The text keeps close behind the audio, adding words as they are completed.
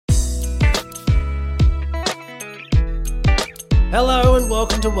Hello and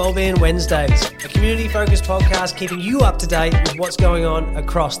welcome to Wellbeing Wednesdays, a community-focused podcast keeping you up to date with what's going on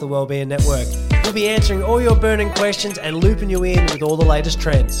across the Wellbeing Network. We'll be answering all your burning questions and looping you in with all the latest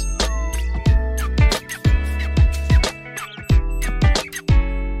trends.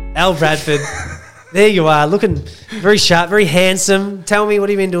 Al Bradford, there you are, looking very sharp, very handsome. Tell me, what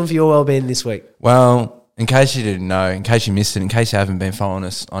have you been doing for your wellbeing this week? Well, in case you didn't know, in case you missed it, in case you haven't been following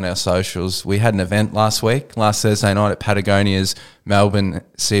us on our socials, we had an event last Thursday night at Patagonia's Melbourne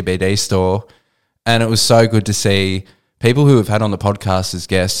CBD store, and it was so good to see people who have had on the podcast as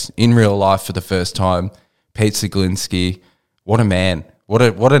guests in real life for the first time. Pete Zaglinski, what a man. What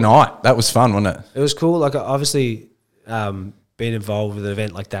a night. That was fun, wasn't it? It was cool. Like, obviously, being involved with an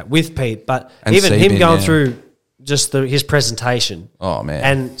event like that with Pete, but And even Sebin, him going yeah. through just his presentation. Oh, man.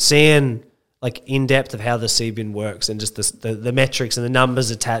 And seeing like in depth of how the CBIN works and just the metrics and the numbers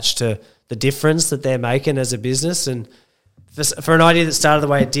attached to the difference that they're making as a business. And for an idea that started the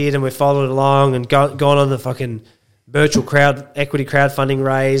way it did, and we followed along and gone on the fucking virtual equity crowdfunding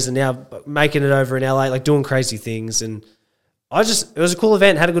raise, and now making it over in LA, like doing crazy things. And it was a cool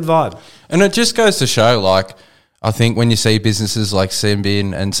event, had a good vibe. And it just goes to show, like, I think when you see businesses like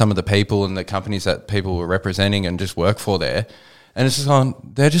Sembin and some of the people and the companies that people were representing and just work for there, and it's just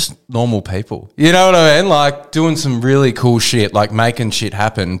they're just normal people. You know what I mean? Like, doing some really cool shit, like making shit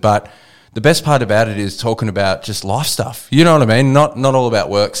happen. But the best part about it is talking about just life stuff. You know what I mean? Not all about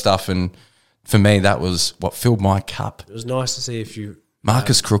work stuff. And for me, that was what filled my cup. It was nice to see a few.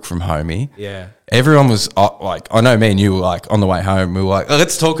 Marcus Crook from Homie. Yeah. Everyone was like, I know me and you were like on the way home, we were like,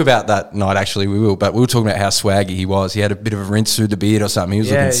 let's talk about that night. Actually, we will. But we were talking about how swaggy he was. He had a bit of a rinse through the beard or something. He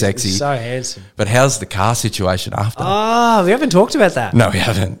was looking sexy. He was so handsome. But how's the car situation after? Oh, we haven't talked about that. No, we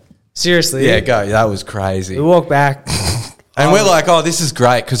haven't. Seriously. Yeah, go. That was crazy. We walked back. And we're like, oh, this is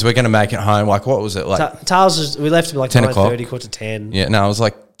great because we're going to make it home. Like, what was it? Like we left at like 10 o'clock. 9:30, quarter to 10. Yeah, no, it was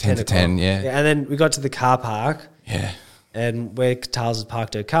like 10 to 10, yeah. And then we got to the car park. Yeah. And where Tars had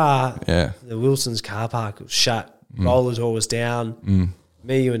parked her car, Yeah. the Wilson's car park was shut. Roller door was down.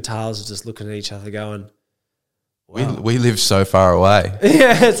 Me, you and Tars were just looking at each other going, wow. We live so far away.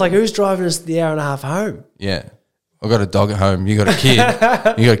 Yeah, it's like, who's driving us the hour and a half home? Yeah. I got a dog at home. You got a kid.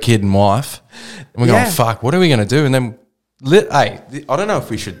 You got a kid and wife. And we're going, fuck, what are we going to do? And then, hey, I don't know if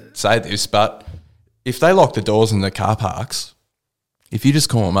we should say this, but if they lock the doors in the car parks, if you just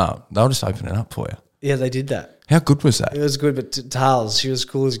call them up, they'll just open it up for you. Yeah, they did that. How good was that? It was good, but Tars, she was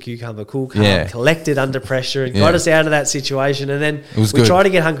cool as a cucumber, cool, calm, Yeah. collected under pressure, and got us out of that situation. And then we good. tried to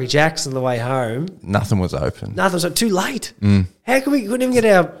get Hungry Jack's on the way home. Nothing was open. Nothing was too late. How could we couldn't even get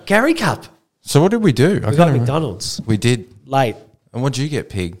our carry cup? So what did we do? We got McDonald's We did. late. And what did you get,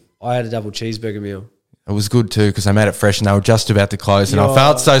 Pig? I had a double cheeseburger meal. It was good too because they made it fresh and they were just about to close. And I Yeah.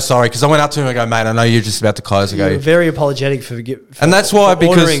 felt so sorry because I went up to him and I go, mate, I know you're just about to close. I You were go, very apologetic for And that's why,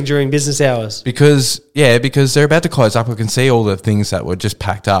 because- ordering during business hours. because they're about to close up. I can see all the things that were just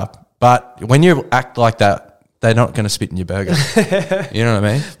packed up. But when you act like that, they're not going to spit in your burger. You know what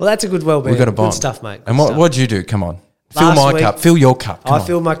I mean? Well, that's a good wellbeing. We got a bond. Good stuff, mate. And Good stuff. what'd you do? Come on. Fill Last my week- cup. Fill your cup. Come I on.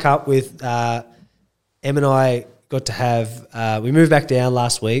 filled my cup with Em and I got to have. We moved back down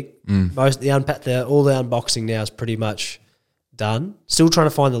last week. All the unboxing now is pretty much done. Still trying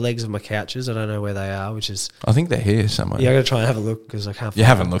to find the legs of my couches. I don't know where they are, which is I think they're here somewhere. I got to try and have a look because I can't. You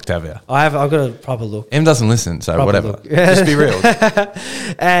haven't looked, have you? I've got a proper look. Em doesn't listen, so Proper whatever. look. Just be real.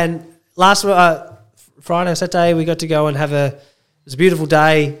 And last Friday or Saturday, we got to go and it was a beautiful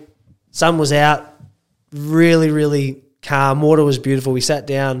day. Sun was out, really, really calm. Water was beautiful. We sat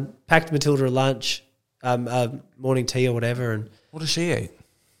down, packed Matilda a lunch, morning tea or whatever, and What does she eat?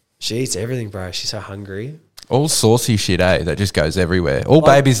 she eats everything, bro. She's so hungry. All saucy shit, that just goes everywhere. All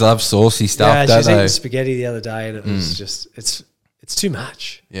babies love saucy stuff, Yeah, she don't was eating they? spaghetti the other day, and it was just it's too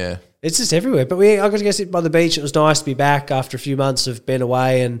much. Yeah. It's just everywhere. But I got to go sit by the beach. It was nice to be back after a few months of being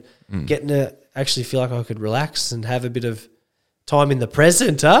away and getting to actually feel like I could relax and have a bit of time in the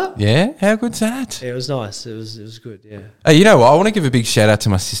present, huh? Yeah? How good's that? It was nice. It was good, yeah. Hey, you know what? I want to give a big shout out to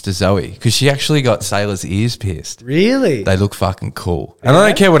my sister Zoe because she actually got Sailor's ears pierced. Really? They look fucking cool. And I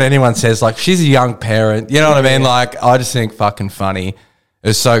don't care what anyone says. Like, she's a young parent. You know what I mean? Like, I just think fucking funny. It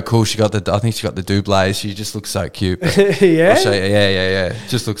was so cool. I think she got the doublés. She just looks so cute. Yeah? I'll show you. Yeah.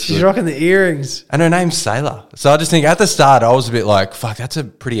 Just looks She's good. rocking the earrings. And her name's Sailor. So I just think at the start I was a bit like, fuck, that's a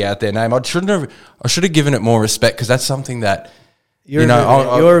pretty out there name. I should have given it more respect because that's something that You're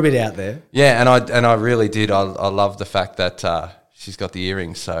a bit out there. Yeah, and I really did. I love the fact that she's got the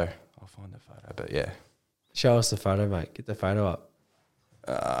earrings. So I'll find the photo. But yeah, Show us the photo, mate. Get the photo up.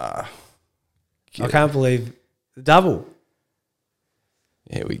 Uh, I can't believe the double.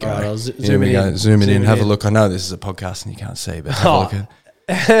 Here we go. All right, I'll Here zoom we it go. in. Zoom it in. Zoom it Have a in. look. I know this is a podcast and you can't see, but have a look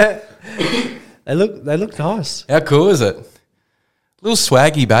at. They look nice. How cool is it? Little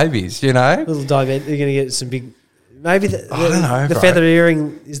swaggy babies, you know. Little dive. You're gonna get some big. Maybe I don't know, the bro. feather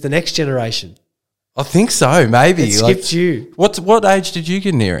earring is the next generation. I think so. Maybe. It skipped you. What age did you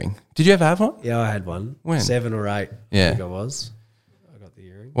get an earring? Did you ever have one? Yeah, I had one. When? 7 or 8. Yeah. I think I was. I got the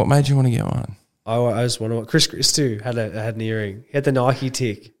earring. What made you want to get one? I just want to. Chris Christou had an earring. He had the Nike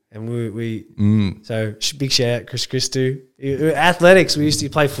tick, and we so big shout out Chris Christou. Athletics. We used to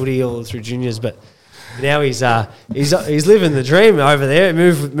play footy all through juniors, but now he's living the dream over there.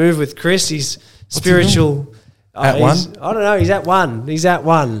 Move with Chris. He's spiritual. At he's- one? I don't know. He's at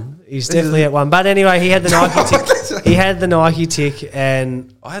one. He's definitely at one. But anyway, he had the Nike tick. He had the Nike tick,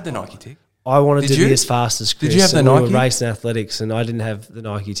 and I had the Nike tick. I wanted Did to you? be as fast as Chris. Did you have the and we Nike? were racing athletics, and I didn't have the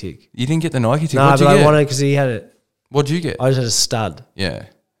Nike tick. You didn't get the Nike tick. No, What'd but you I get? wanted because he had it. What'd you get? I just had a stud. Yeah.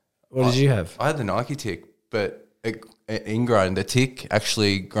 What did you have? I had the Nike tick, but it ingrown. The tick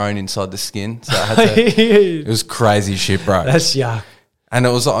actually grown inside the skin. So I had to, it was crazy shit, bro. That's yuck. And it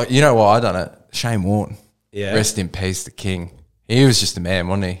was, you know why I done it? Shane Warne. Yeah. Rest in peace, the king. He was just a man,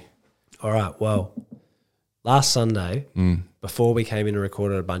 wasn't he? All right. Well, last Sunday, before we came in and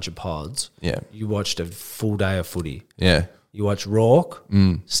recorded a bunch of pods, Yeah. you watched a full day of footy. Yeah. You watched Rourke,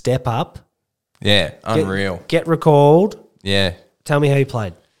 Step Up, Yeah. Unreal. Get Recalled. Yeah. Tell me how you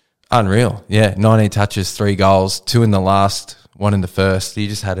played. Unreal. Yeah. 19 touches, 3 goals, 2 in the last, 1 in the first. He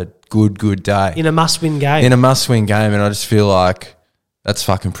just had a good day. In a must-win game. In a must-win game, and I just feel like that's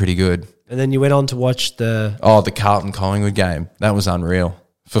fucking pretty good. And then you went on to watch the... Oh, the Carlton-Collingwood game. That was unreal.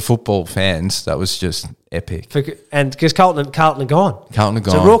 For football fans, that was just epic. And because Carlton are gone. Carlton are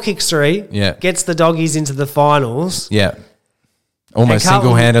So gone. Rourke kicks 3, Yeah. gets the doggies into the finals. Yeah. Almost and Carlton-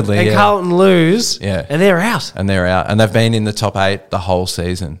 single-handedly, And yeah. Carlton lose. Yeah. And they're out. And they're out. And they've been in the top 8 the whole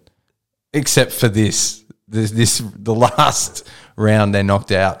season. Except for the last round they're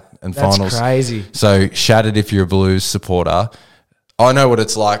knocked out and That's finals. crazy. So shattered if you're a Blues supporter. I know what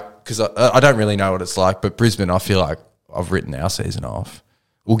it's like because I don't really know what it's like, but Brisbane, I feel like I've written our season off.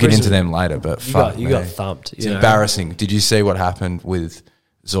 We'll get into them later, but You got thumped. It's embarrassing. Did you see what happened with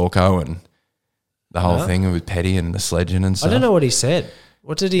Zorko and the whole thing with Petty and the sledging and stuff? I don't know what he said.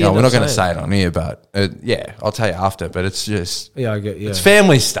 What did he No, end we're up not going to saying? say it on here, but yeah, I'll tell you after. But it's just Yeah, I get. Yeah, it's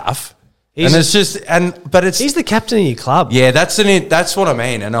family stuff, He's and it's just but it's he's the captain of your club. yeah, that's what I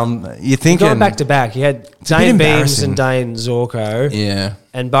mean. And you're thinking Going back to back, you had a bit Dane Beams embarrassing. and Dane Zorko, yeah,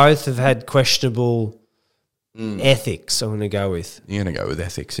 and both have had questionable ethics. I'm going to go with. you're going to go with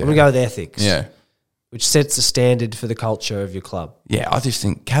ethics. Yeah, I'm going to go with ethics. yeah. Which sets the standard for the culture of your club. Yeah, I just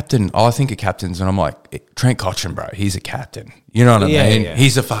think captain. I think of captains, and I'm like Trent Cotchin, bro. He's a captain. You know what I Yeah, mean? yeah.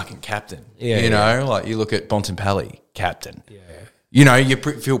 He's a fucking captain. Yeah, you yeah. know, like you look at Bontempelli, captain. Yeah. You know, you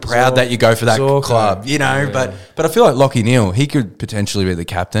feel proud Zork- that you go for that Zorko. club. You know, Yeah. but I feel like Lockie Neal, he could potentially be the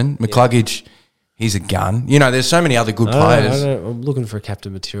captain. McCluggage, he's a gun. You know, there's so many other good players. I'm looking for a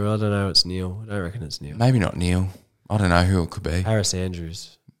captain material. I don't know. It's Neil. I don't reckon it's Neil. Maybe not Neal. I don't know who it could be. Harris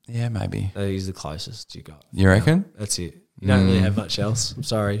Andrews. Yeah, maybe. He's the closest you got. You reckon? That's it. You don't really have much else. I'm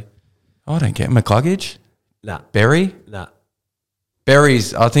sorry. I don't get McCluggage. Nah. Berry. Nah.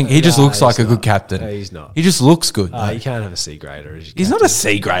 Berry's. I think he just Nah, looks like a he's good not. captain. No, he's not. He just looks good. You can't have a C grader. As your He's captain. not a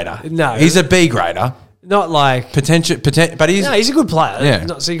C grader. No. He's a B grader. Not like. But he's No, he's a good player. Yeah.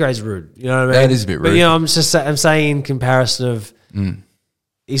 Not C grade's rude. You know what I mean? That is a bit But rude. you know, I'm saying in comparison of,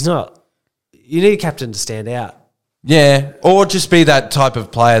 he's not. You need a captain to stand out. yeah, or just be that type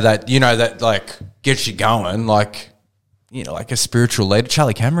of player that you know that like gets you going, like you know, like a spiritual leader.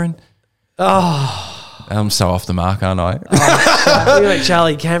 Charlie Cameron. Oh, I'm so off the mark, aren't I? you're like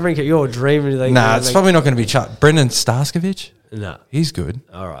Charlie Cameron. You're dreaming. Like, Nah, it's probably not going to be Brendan Starskovich. no. He's good.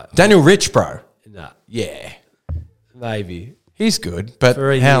 All right. Daniel Rich, bro. No. Yeah, Maybe. he's good. But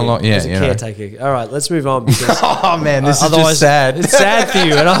For a how year, long? Yeah, as a you know. caretaker. All right, let's move on because Oh man, this is otherwise just sad. It's sad for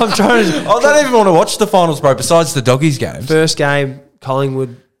you, and I'm trying to. I don't even want to watch the finals, bro. Besides the doggies games. First game,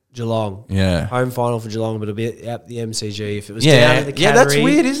 Collingwood, Geelong. Yeah. Home final for Geelong, but it'll be at the MCG. If it was Yeah. down at the Yeah, Cattery, that's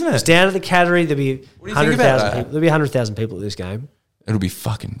weird, isn't If it? it's down at the Cattery, there'll be What do you think about 100,000 that? people. There'll be 100,000 people at this game. It'll be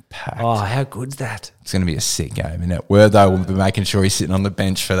fucking packed. Oh, how good's that? It's going to be a sick game, and Word though will be making sure he's sitting on the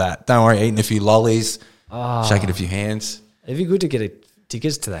bench for that. Don't worry, eating a few lollies, shaking a few hands. It'd be good to get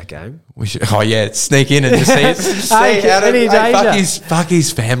tickets to that game. We should. Oh yeah, sneak in and just see it. Hey, See out of, any danger? fuck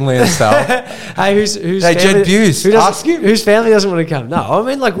his family and stuff. Hey, who's Hey, Jed family, Buse, who ask him. whose family doesn't want to come? No, I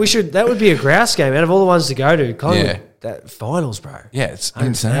mean like we should. That would be a grouse game out of all the ones to go to. Collingwood, Yeah. that finals, bro. Yeah, it's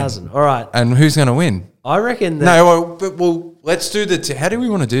 100,000. insane. All right, And who's going to win? I reckon that. No, well, let's do the. How do we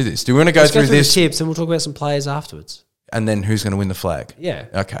want to do this? Do we want to go Let's through go through this? the tips and we'll talk about some players afterwards. And then who's going to win the flag? Yeah.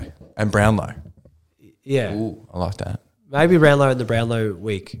 Okay. And Brownlow. Yeah. Ooh, I like that. Maybe Brownlow in the Brownlow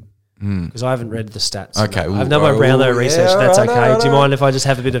week. Because I haven't reid the stats. Okay. I've done my Brownlow research. That's okay. Do you mind if I just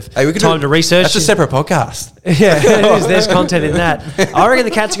have a bit of time to research? That's a separate podcast. Yeah, it is. There's content in that. I reckon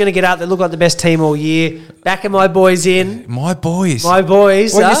the Cats are going to get out. They look like the best team all year. Backing my boys in. My boys. My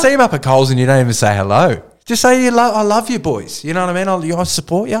boys. When you see them up at Coles and you don't even say hello, just say I love you, boys. You know what I mean? I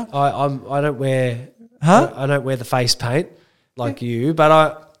support you. I don't wear. Huh? I don't wear the face paint like you,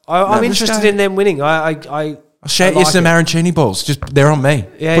 but I'm interested in them winning. I'll shout you some arancini balls. Just they're on me.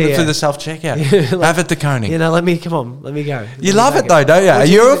 Yeah, Put it through the self checkout. Have it to Coney. You know, let me go. You love it though, don't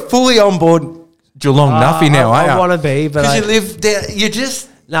you? You're fully on board Geelong Nuffy now, aren't you? I want to be, but because you live there. You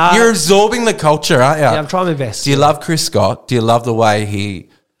just No. you're absorbing the culture, aren't you? yeah, I'm trying my best. Do you love Chris Scott? Do you love the way he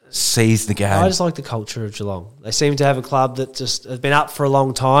sees the game? I just like the culture of Geelong. They seem to have a club that just has been up for a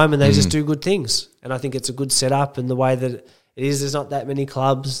long time, and they just do good things. And I think it's a good setup, and the way that it is, there's not that many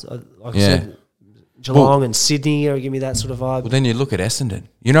clubs. Like I said, Geelong and Sydney give me that sort of vibe. Well, then you look at Essendon.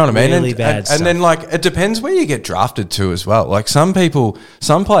 You know what I mean? Really bad stuff. And then, like, it depends where you get drafted to as well. Like, some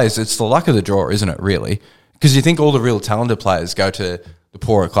players, it's the luck of the draw, isn't it, really? Because you think all the real talented players go to the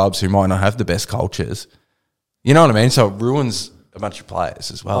poorer clubs who might not have the best cultures. You know what I mean? So it ruins a bunch of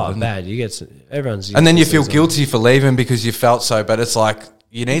players as well. Oh, bad. You get everyone's. And then you feel guilty for leaving because you felt so, but it's like,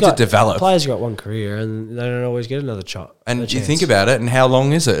 you need to develop. Players got one career and they don't always get another shot. And you think about it, and how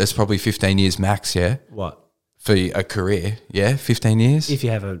long is it? It's probably 15 years max, yeah? What? For a career, yeah? 15 years? If you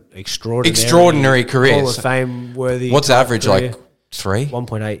have an extraordinary career. Hall of Fame worthy. What's average, career? like 3?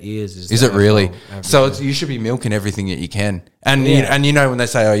 1.8 years. Is it really? So you should be milking everything that you can. And, you know when they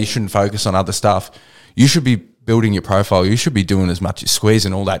say, you shouldn't focus on other stuff, you should be building your profile. You should be doing as much as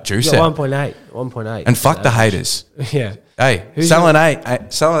squeezing all that juice out. 1.8. And fuck the haters. Yeah. Hey, selling out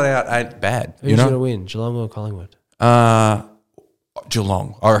ain't bad. Who's going to win, Geelong or Collingwood?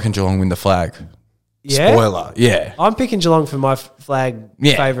 Geelong. I reckon Geelong win the flag. Yeah? Spoiler. Yeah. I'm picking Geelong for my flag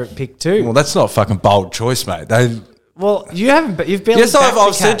favourite pick too. Well, that's not a fucking bold choice, mate. Well, you haven't. You've barely. Yes,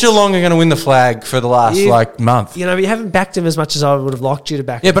 I've said Geelong are going to win the flag for the last month. You know, you haven't backed him as much as I would have liked you to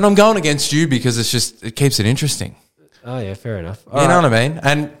back. Yeah, but I'm going against you because it keeps it interesting. Oh yeah, fair enough. You know what I mean?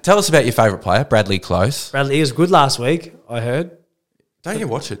 And tell us about your favourite player, Bradley Close. Bradley, he was good last week. I heard. Don't you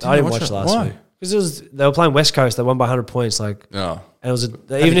watch it? I didn't watch last week because they were playing West Coast. They won by 100 points. And it was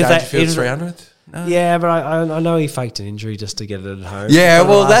even if they 300. No. Yeah, but I know he faked an injury just to get it at home. Yeah,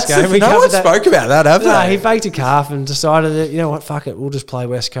 well, that's no one spoke about that, have they? He faked a calf and decided that, you know what, fuck it, we'll just play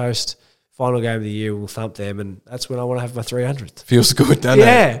West Coast. Final game of the year, we'll thump them, and that's when I want to have my 300th. Feels good, doesn't it?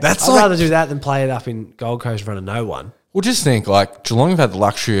 Yeah, I'd rather do that than play it up in Gold Coast in front of no one. Well, just think, like, Geelong have had the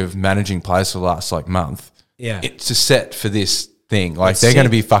luxury of managing players for the last, month. Yeah. It's a set for this thing. Like, they're going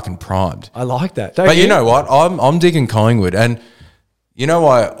to be fucking primed. I like that. But you know what? I'm digging Collingwood, and you know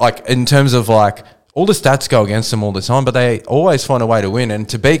why? Like, in terms of, all the stats go against them all the time, but they always find a way to win. And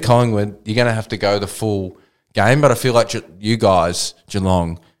to beat Collingwood, you're going to have to go the full game. But I feel like you guys,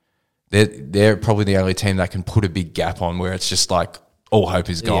 Geelong, they're probably the only team that can put a big gap on where it's just like all hope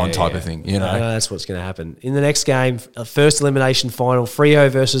is gone type of thing. You know? I know that's what's going to happen. In the next game, a first elimination final, Freo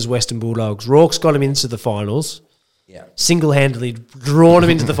versus Western Bulldogs. Rorke's got him into the finals. Yeah. Single-handedly drawn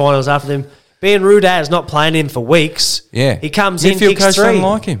him into the finals after them. Being Rudaz not playing him for weeks. Yeah. He comes in, midfield kicks coach 3. don't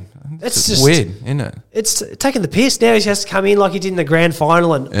like him. It's just weird, isn't it? It's taking the piss. Now he has to come in like he did in the grand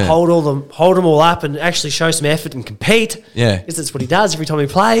final and hold them all up and actually show some effort and compete. Yeah. Because that's what he does every time he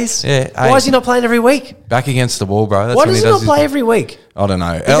plays. Yeah. Why is he not playing every week? Back against the wall, bro. That's Why does he not play every week? I don't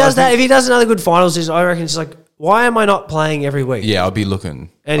know. He does that. If he does another good finals, I reckon it's like, why am I not playing every week? Yeah, I'll be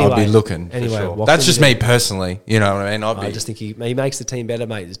looking. Anyway, I'll be looking for sure. That's just me personally. You know what I mean? I just think he makes the team better,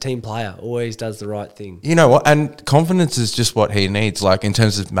 mate. The team player always does the right thing. You know what? And confidence is just what he needs, like in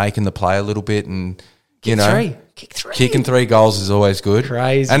terms of making the play a little bit and, Kick 3. Kicking 3 goals is always good.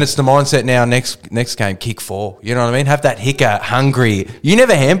 Crazy. And it's the mindset now, next game, kick 4. You know what I mean? Have that hicker, hungry. You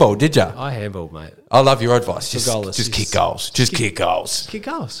never handballed, did you? I handballed, mate. I love your advice. Just kick goals. Just kick goals. Kick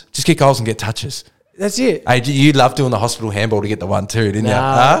goals. Just kick goals and get touches. That's it. Hey, you loved doing the hospital handball to get the 1-2, didn't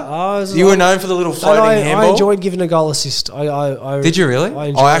you? You were known for the little floating handball? I enjoyed giving a goal assist. Did you really?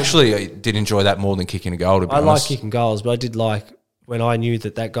 I actually did enjoy that more than kicking a goal, to be honest. I like kicking goals, but I did like when I knew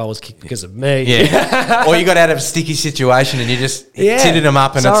that goal was kicked because of me. Yeah. Or you got out of a sticky situation and you just titted them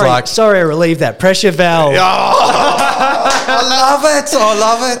up and it's like... Sorry, I relieved that pressure valve. I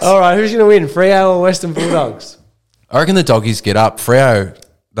love it. All right, who's going to win, Freo or Western Bulldogs? I reckon the doggies get up. Freo...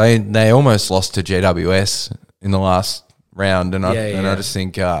 They almost lost to GWS in the last round, and I just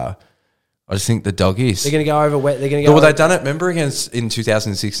think I I just think the Doggies. They're going to go over wet. They're going to go. Well, over, they done it. Remember in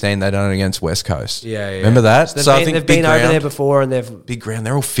 2016, they done it against West Coast. Yeah. Remember that? So I think they've been over there before, and they've big ground.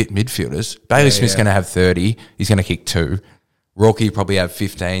 They're all fit midfielders. Bailey Smith's going to have 30. He's going to kick 2. Rocky probably have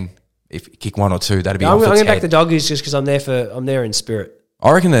 15. If you kick 1 or 2, that'd be. I'm going to back the Doggies just because I'm there in spirit.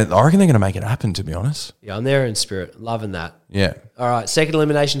 I reckon they're going to make it happen. To be honest. Yeah, I'm there in spirit. Loving that. Yeah. All right, second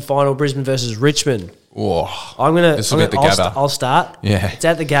elimination final: Brisbane versus Richmond. Oh, I'm gonna. This will be at the Gabba. I'll start. Yeah. It's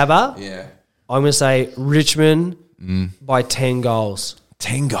at the Gabba. Yeah. I'm gonna say Richmond by 10 goals.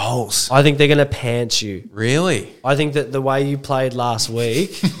 10 goals. I think they're gonna pants you. Really? I think that the way you played last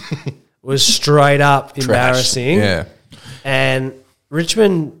week was straight up embarrassing. Yeah. And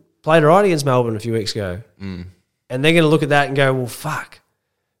Richmond played right against Melbourne a few weeks ago. And they're going to look at that and go, well, fuck,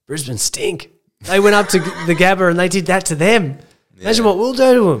 Brisbane stink. They went up to the Gabba and they did that to them. Imagine what we'll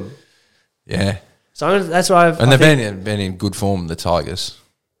do to them. Yeah. So that's why they've been in good form, the Tigers.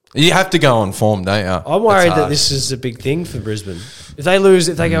 You have to go on form, don't you? I'm worried that this is a big thing for Brisbane. If they lose,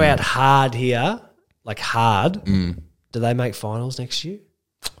 if they go out hard here, like hard, do they make finals next year?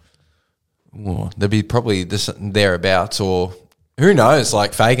 Well, they'll be probably thereabouts, or who knows?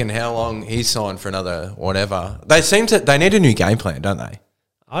 Like Fagan, how long he's signed for another whatever. They need a new game plan, don't they?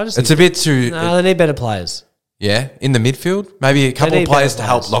 It's a bit too. No, they need better players. Yeah, in the midfield, maybe a couple of players to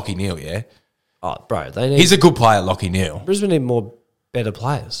help Lockie Neal. Yeah. Oh, bro, they need. He's a good player, Lockie Neal. Brisbane need more better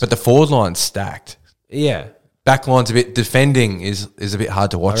players. But the forward line's stacked. Yeah. Back line's a bit. Defending is a bit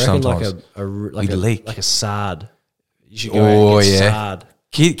hard to watch sometimes. Like a Sard. You should go and get Sard.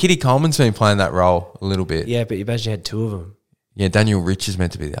 Kitty Coleman's been playing that role a little bit. Yeah, but you imagine you had 2 of them. Yeah, Daniel Rich is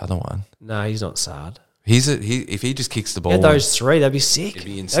meant to be the other one. No, he's not Sard. If he just kicks the ball. Yeah, those 3, that'd be sick. It'd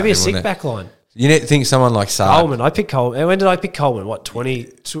be insane, that'd be a sick wouldn't it? back line. You need to think someone like Sard. Coleman. I picked Coleman. When did I pick Coleman? What, 20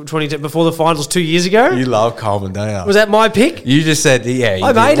 before the finals 2 years ago? You love Coleman, don't you? Was that my pick? You just said, yeah.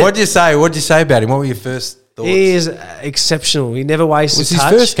 I made it. What'd you say? What'd you say about him? What were your first thoughts? He is exceptional. He never wastes a touch. It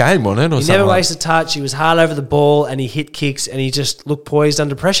was his first game, wasn't it? He never wasted a touch. He was hard over the ball and he hit kicks and he just looked poised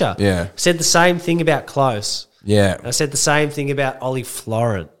under pressure. Yeah. Said the same thing about Close. Yeah. I said the same thing about Ollie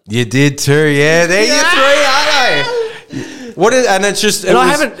Florent. You did too, yeah. There you 3, aren't they? And it's just. And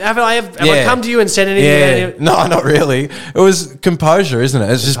have I come to you and said anything about him? No, not really. It was composure, isn't it?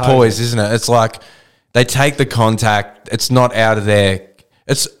 It's just poise, isn't it? It's like they take the contact. It's not out of their.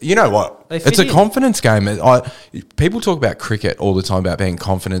 It's, you know what? It's a confidence game. People talk about cricket all the time about being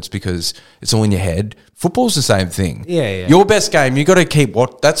confident because it's all in your head. Football's the same thing. Yeah. Your best game, you got to keep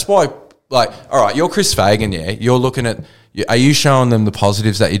what. That's why. Like, all right, you're Chris Fagan, yeah. You're looking at. Are you showing them the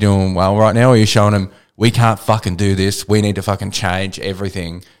positives that you're doing well right now, or are you showing them we can't fucking do this? We need to fucking change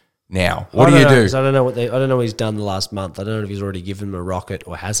everything now. What do you do? I don't know I don't know what he's done the last month. I don't know if he's already given him a rocket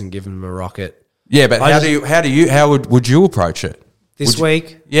or hasn't given him a rocket. Yeah, but how would you approach it this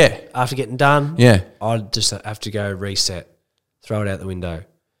week? Yeah, after getting done. Yeah, I'd just have to go reset, throw it out the window.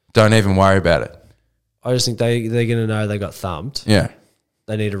 Don't even worry about it. I just think they're going to know they got thumped. Yeah.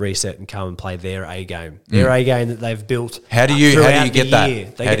 They need to reset and come and play their A game. Their A game that they've built. How do you get that?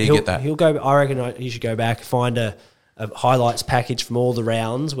 How do you get that? He'll go. I reckon he should go back, find a highlights package from all the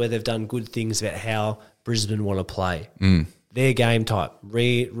rounds where they've done good things about how Brisbane want to play. Their game type.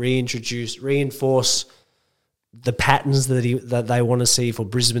 Reinforce the patterns that they want to see for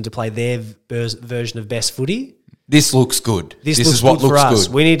Brisbane to play their version of best footy. This looks good. This is what looks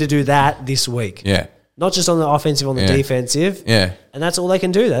good. We need to do that this week. Yeah. Not just on the offensive, on the defensive. Yeah. And that's all they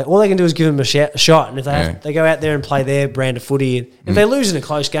can do. All they can do is give them a shot. And if they go out there and play their brand of footy, and if they lose in a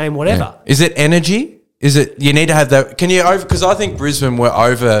close game, whatever. Yeah. Is it energy? Is it you need to have that? Can you over? Because I think Brisbane were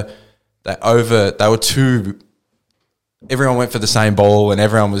over. They were too. Everyone went for the same ball, and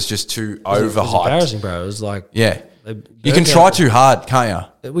everyone was just too overhyped. It was embarrassing, bro. It was like you can try too hard, can't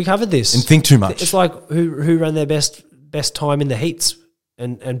you? We covered this and think too much. It's like who ran their best time in the heats.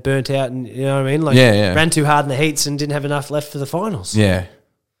 And burnt out, and you know what I mean? Like, ran too hard in the heats and didn't have enough left for the finals. Yeah.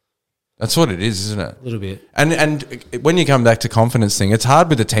 That's what it is, isn't it? A little bit. And when you come back to confidence thing, it's hard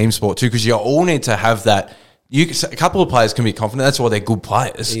with the team sport too, because you all need to have that. A couple of players can be confident. That's why they're good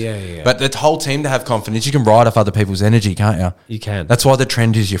players. Yeah. But the whole team to have confidence, you can ride off other people's energy, can't you? You can. That's why the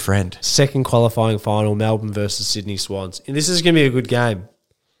trend is your friend. Second qualifying final, Melbourne versus Sydney Swans. And this is going to be a good game.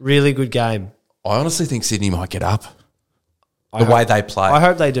 Really good game. I honestly think Sydney might get up. The way they play. I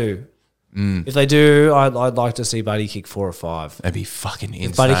hope they do. If they do, I'd like to see Buddy kick 4 or 5. That'd be fucking insane.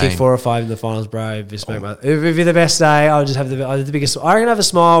 If Buddy kick 4 or 5 in the finals, bro. If you're the best day, I'll just have the biggest. I reckon have a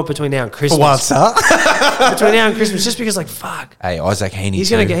smile between now and Christmas. For once, huh? Between now and Christmas, just because, like, fuck. Hey, Isaac Heaney.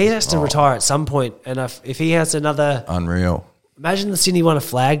 He has to retire at some point, and if he has another unreal. Imagine the Sydney won a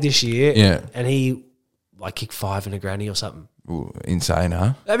flag this year, yeah, and he like kicked 5 in a granny or something. Ooh, insane,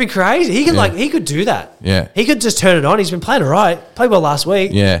 huh? That'd be crazy. He could he could do that. Yeah. He could just turn it on. He's been playing all right. Played well last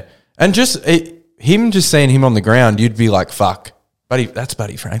week. Yeah. And just seeing him on the ground, you'd be like, fuck. That's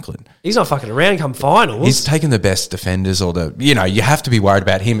Buddy Franklin. He's not fucking around come finals. He's taking the best defenders or you have to be worried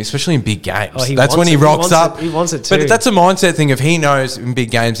about him, especially in big games. Oh, That's when he rocks up. He wants it too. But that's a mindset thing. If he knows in big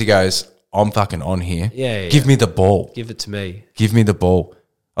games, he goes, I'm fucking on here. Yeah. Give me the ball. Give it to me. Give me the ball.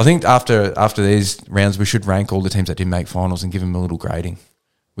 I think after these rounds, we should rank all the teams that didn't make finals and give them a little grading.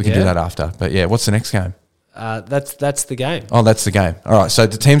 We can do that after. But yeah, what's the next game? That's the game. Oh, that's the game. All right. So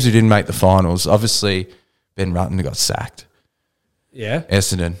the teams who didn't make the finals, obviously Ben Rutten got sacked. Yeah.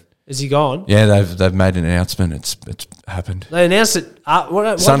 Essendon. Is he gone? Yeah, they've made an announcement. It's happened. They announced it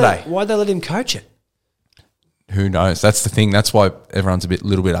Sunday. Why'd they let him coach it? Who knows? That's the thing. That's why everyone's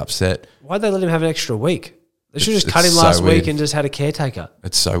little bit upset. Why'd they let him have an extra week? They should have just cut him so last weird. week and just had a caretaker.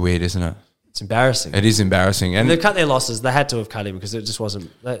 It's so weird, isn't it? It's embarrassing. It is embarrassing. And They've cut their losses. They had to have cut him because it just wasn't.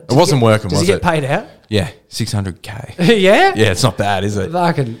 It wasn't working, Does was he it? get paid out? yeah, $600K. Yeah? Yeah, it's not bad, is it?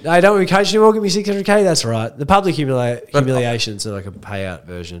 Fucking, hey, don't want to be coaching anymore? Give me $600K? That's right. The public humiliation's like a payout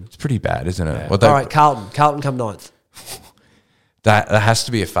version. It's pretty bad, isn't it? Yeah. Well, All right, Carlton. Carlton come ninth. that has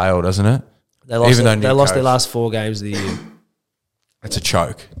to be a fail, doesn't it? They lost, Even though they new lost their coach. last 4 games of the year. It's a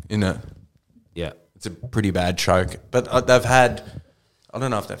choke, isn't it? Yeah. It's a pretty bad choke. But they've had, I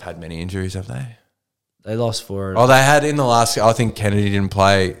don't know if they've had many injuries, have they? They lost 4. Oh, they had in the last, I think Kennedy didn't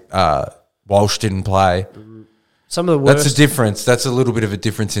play, Walsh didn't play. Some of the worst. That's a difference. That's a little bit of a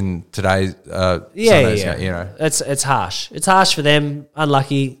difference in today's Sunday's game, you know. It's harsh. It's harsh for them.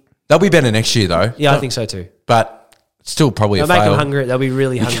 Unlucky. They'll be better next year, though. Yeah, I think so too. But still probably They'll a make fail. them hungry. They'll be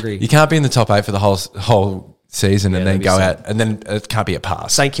really hungry. You can't be in the top 8 for the whole season and then that'd be go sad. out, and then it can't be a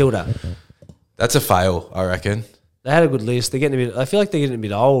pass. St Kilda. That's a fail, I reckon. They had a good list. They're getting a bit. I feel like they're getting a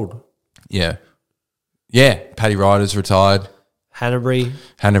bit old. Yeah. Yeah, Paddy Ryder's retired. Hanbury.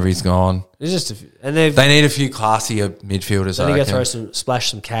 Hanbury's gone. There's just a few, and they They need a few classier midfielders, need I to go reckon.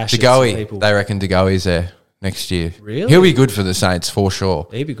 splash some cash. at some DeGoey, people. they reckon DeGoey's there next year. Really? He'll be good for the Saints for sure.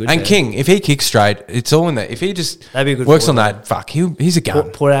 He'd be good And there. King, if he kicks straight, it's all in there. If he just That'd be a good works on forward. that, fuck, he's a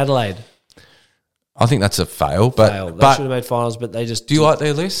gun. Port Adelaide. I think that's a fail. But Failed. They but should have made finals, but they just. do you like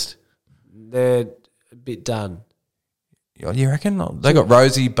their list? They're a bit done. You reckon? They got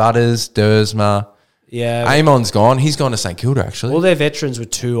Rosie, Butters, Dersma. Yeah. Amon's gone. He's gone to St Kilda, actually. All their veterans were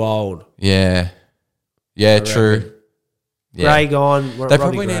too old. Yeah. Yeah, true. Yeah. Gray gone. They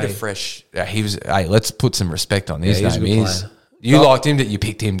probably need a fresh. Hey, let's put some respect on his Yeah, he's a name. good He's, player. you liked him, that you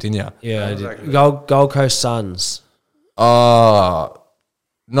picked him, didn't you? Yeah, I did. Gold Coast Suns.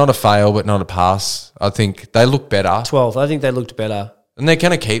 Not a fail, but not a pass. I think they look better. 12th. I think they looked better. And they're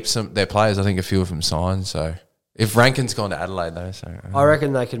going to keep their players. I think a few of them signed. So if Rankin's gone to Adelaide, though, so I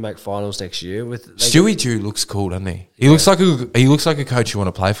reckon they can make finals next year with Stewie Dew looks cool, doesn't he? He looks like a coach you want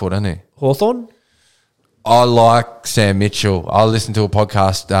to play for, doesn't he? Hawthorn. I like Sam Mitchell. I listened to a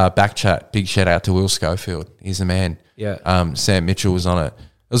podcast, Backchat. Big shout out to Will Schofield. He's the man. Yeah. Sam Mitchell was on it.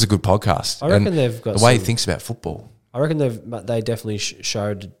 It was a good podcast. I reckon And they've got the way he some- thinks about football. I reckon they definitely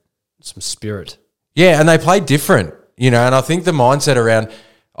showed some spirit. Yeah, and they play different, and I think the mindset around,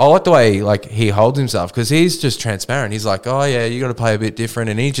 I like the way he holds himself because he's just transparent. He's like, oh yeah, you got to play a bit different,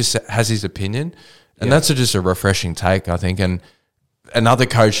 and he just has his opinion, and that's just a refreshing take, I think. And another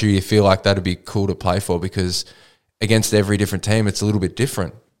coach who you feel like that'd be cool to play for because against every different team, it's a little bit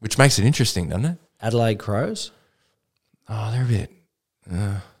different, which makes it interesting, doesn't it? Adelaide Crows. Oh, they're a bit.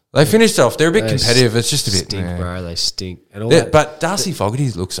 They finished off. They're a bit They competitive. It's just a bit. Stink, yeah. bro. They stink. And all Yeah, that, but Darcy Fogarty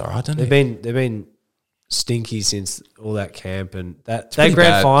looks all right, doesn't he? they've been stinky since all that camp and that Pretty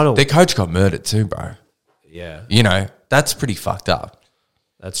grand bad. final. Their coach got murdered too, bro. Yeah, That's pretty fucked up.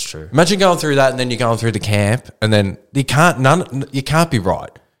 that's true. Imagine going through that and then you're going through the camp and then you can't be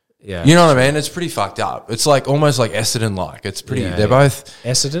right. Yeah, You know what I mean? It's pretty fucked up. It's like almost like Essendon like. It's pretty Yeah, they're yeah. both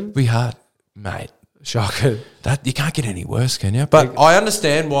Essendon. be hard, mate. Shocking. That you can't get any worse, can you? But I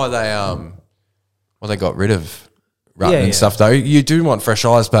understand why they got rid of Rutten Yeah, and yeah. stuff though. You do want fresh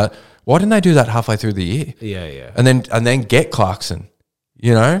eyes, but why didn't they do that halfway through the year? Yeah. And then get Clarkson,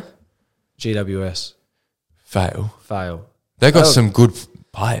 GWS fail. fail. They got They were- some good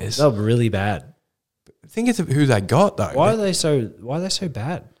players. They were really bad. Think of who they got though. Why are they so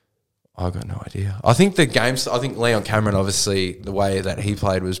bad? I got no idea. I think the games. I think Leon Cameron, obviously, the way that he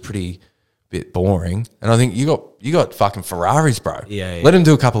played was pretty bit boring. And I think you got fucking Ferraris, bro. Yeah. Let him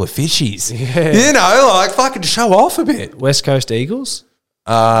do a couple of fishies. Yeah. Fucking show off a bit. West Coast Eagles.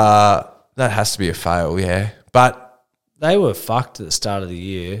 That has to be a fail, yeah. But They were fucked at the start of the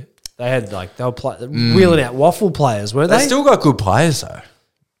year. They had they were wheeling out waffle players, weren't they they? still got good players though.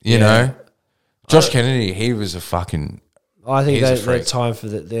 You know, Josh Kennedy, he was a fucking I think He's a they're freak. time for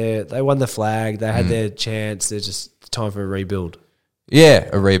they won the flag. They had their chance. They're just time for a rebuild. Yeah,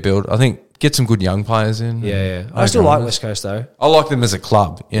 a rebuild. I think get some good young players in. Yeah. No I still like dramas. West Coast though. I like them as a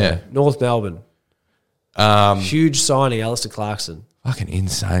club. Yeah. North Melbourne. Huge signing, Alistair Clarkson. Fucking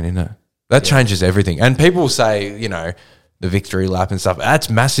insane, isn't it? That changes everything. And people say, the victory lap and stuff. That's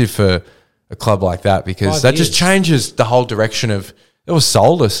massive for a club like that because 5 that just years. changes the whole direction of. It was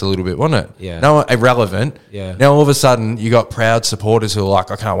soulless a little bit, wasn't it? Yeah. No, irrelevant. Yeah. Now all of a sudden you got proud supporters who are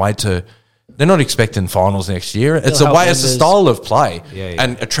like, I can't wait to. They're not expecting finals next year. It's a help way. It's a members. style of play, Yeah.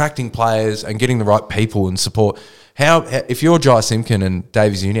 and attracting players and getting the right people and support. How if you're Jai Simpkin and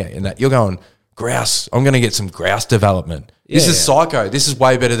Davies Unier and that you're going grouse, I'm going to get some grouse development. This is psycho. This is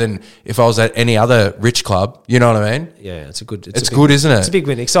way better than if I was at any other rich club. You know what I mean? Yeah, it's a good. It's good, isn't it? It's a big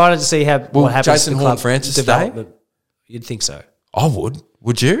win. Excited to see Will what happens. Jason to the Horne club Francis stay? development. You'd think so. I would.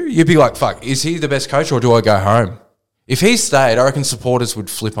 Would you? You'd be like, fuck, is he the best coach or do I go home? If he stayed, I reckon supporters would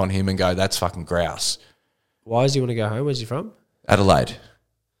flip on him and go, that's fucking grouse. Why does he want to go home? Where's he from? Adelaide.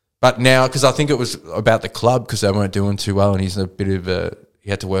 But now, because I think it was about the club because they weren't doing too well and he's a bit of he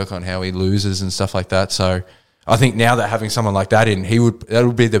had to work on how he loses and stuff like that. So I think now that having someone like that in, that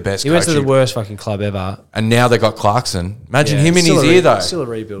would be the best He coach. went to the worst fucking club ever. And now they got Clarkson. Imagine Yeah, him in still his a ear though. Still a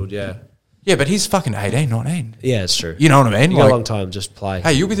rebuild, yeah. Yeah, but he's fucking 18, 19. Yeah, it's true. You know what I mean? You got a long time, just play.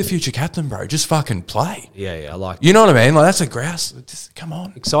 Hey, you'll be the future captain, bro. Just fucking play. Yeah, I like it. You know what I mean? Like, that's a grouse. Just, come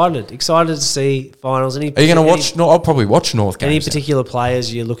on. Excited to see finals. Are you going to watch? No, I'll probably watch North games. Any then. particular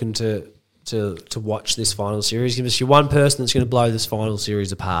players you're looking to watch this final series? Give us your one person that's going to blow this final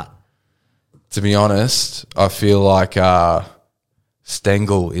series apart. To be honest, I feel like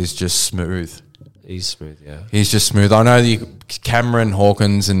Stengel is just smooth. He's smooth, yeah. He's just smooth. I know Cameron,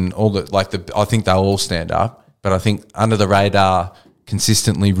 Hawkins, and all I think they'll all stand up, but I think under the radar,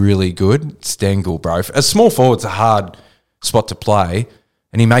 consistently really good. Stengel, bro. A small forward's a hard spot to play,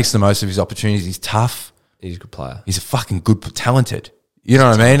 and he makes the most of his opportunities. He's tough. He's a good player. He's a fucking good, talented. You know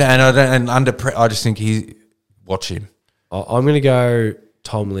what I mean? And I just think watch him. I'm going to go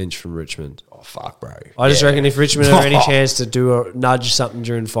Tom Lynch from Richmond. Oh fuck, bro. I just reckon if Richmond have any chance to nudge something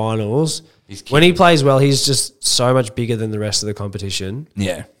during finals, when he plays well, he's just so much bigger than the rest of the competition.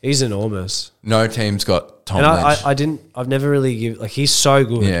 Yeah, He's enormous. no team's got Tom And Lynch. I've never really he's so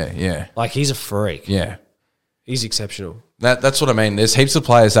good. Yeah. Like he's a freak. Yeah. He's exceptional. That's what I mean. There's heaps of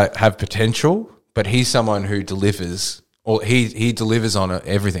players that have potential, but he's someone who delivers, or he delivers on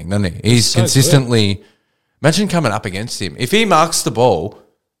everything, doesn't he? He's so consistently. Imagine coming up against him. If he marks the ball,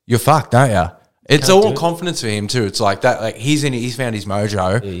 you're fucked, don't you? It's Can't all do it. confidence for him too. It's like that. Like he's found his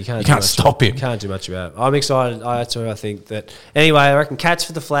mojo. Yeah, you can't do much stop him. You can't do much about it. I'm excited. That's what I think that. Anyway, I reckon Cats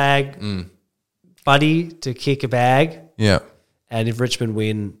for the flag, Buddy to kick a bag, Yeah, and if Richmond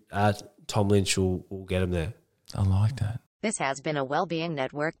win, Tom Lynch will get him there. I like that. This has been a Wellbeing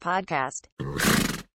Network podcast.